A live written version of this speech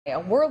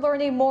We're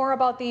learning more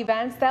about the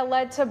events that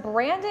led to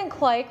Brandon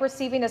Clark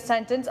receiving a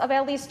sentence of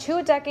at least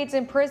 2 decades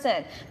in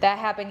prison. That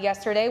happened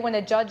yesterday when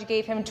a judge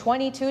gave him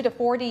 22 to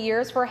 40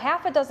 years for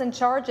half a dozen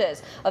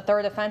charges, a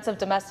third offense of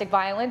domestic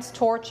violence,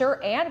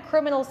 torture, and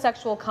criminal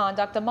sexual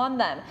conduct among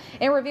them.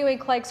 In reviewing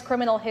Clark's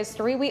criminal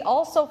history, we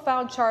also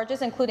found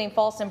charges including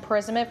false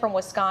imprisonment from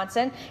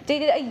Wisconsin,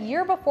 dated a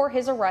year before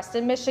his arrest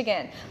in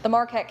Michigan. The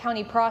Marquette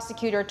County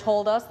prosecutor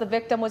told us the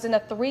victim was in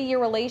a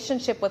 3-year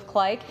relationship with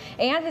Clark,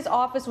 and his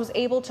office was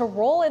able to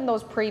roll in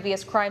those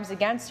previous crimes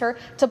against her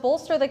to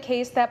bolster the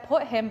case that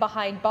put him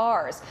behind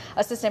bars.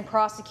 Assistant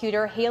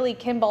prosecutor Haley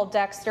Kimball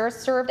Dexter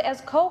served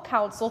as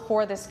co-counsel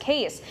for this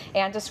case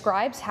and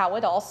describes how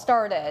it all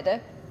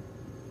started.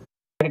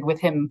 With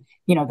him,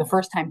 the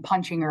first time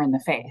punching her in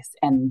the face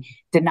and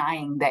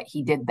denying that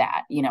he did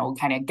that,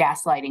 kind of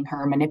gaslighting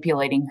her,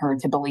 manipulating her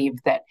to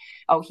believe that,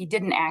 oh, he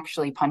didn't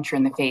actually punch her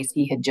in the face.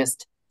 He had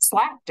just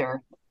slapped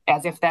her,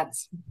 as if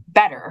that's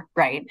better,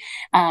 right?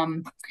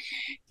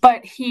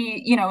 But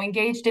he,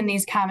 engaged in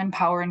these common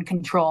power and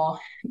control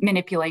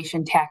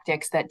manipulation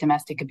tactics that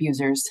domestic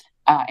abusers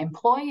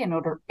employ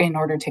in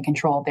order to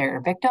control their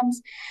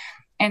victims.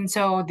 And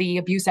so the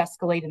abuse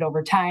escalated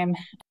over time.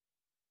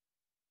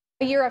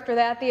 A year after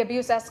that, the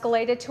abuse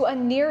escalated to a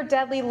near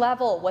deadly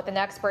level, with an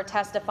expert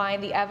testifying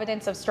the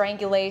evidence of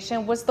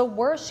strangulation was the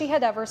worst she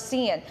had ever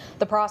seen.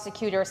 The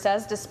prosecutor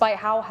says despite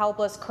how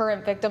helpless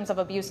current victims of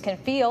abuse can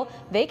feel,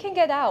 they can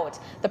get out.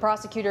 The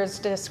prosecutors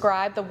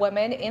described the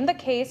women in the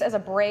case as a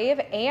brave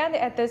and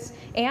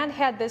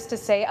had this to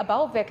say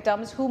about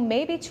victims who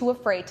may be too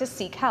afraid to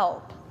seek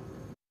help.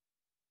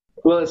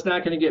 Well, it's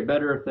not going to get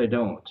better if they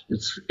don't.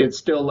 It's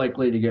still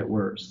likely to get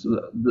worse.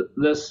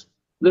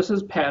 This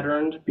is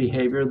patterned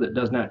behavior that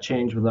does not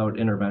change without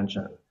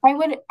intervention. I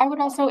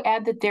would also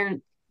add that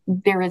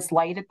there is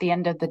light at the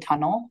end of the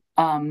tunnel.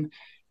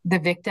 The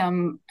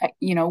victim,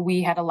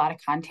 we had a lot of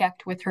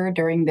contact with her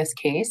during this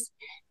case.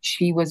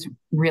 She was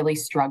really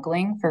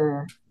struggling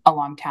for a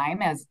long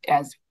time, as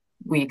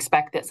we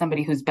expect that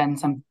somebody who's been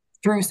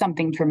through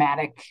something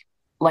traumatic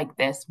like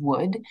this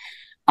would.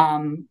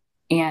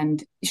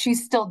 And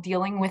she's still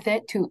dealing with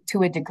it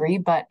to a degree,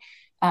 but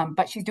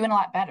she's doing a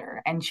lot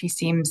better, and she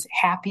seems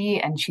happy,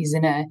 and she's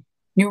in a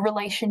new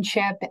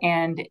relationship,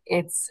 and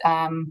it's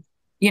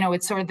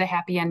it's sort of the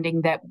happy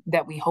ending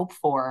that we hope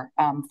for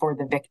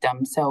the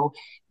victim. So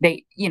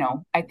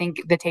I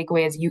think the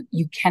takeaway is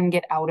you can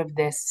get out of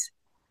this,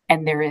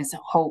 and there is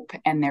hope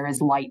and there is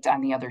light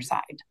on the other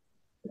side.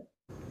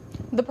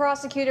 The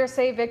prosecutors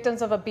say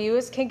victims of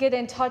abuse can get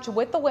in touch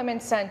with the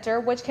Women's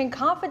Center, which can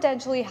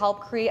confidentially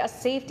help create a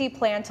safety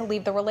plan to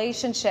leave the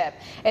relationship.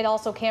 It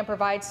also can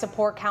provide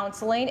support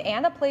counseling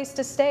and a place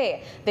to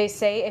stay. They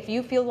say if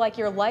you feel like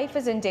your life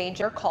is in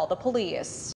danger, call the police.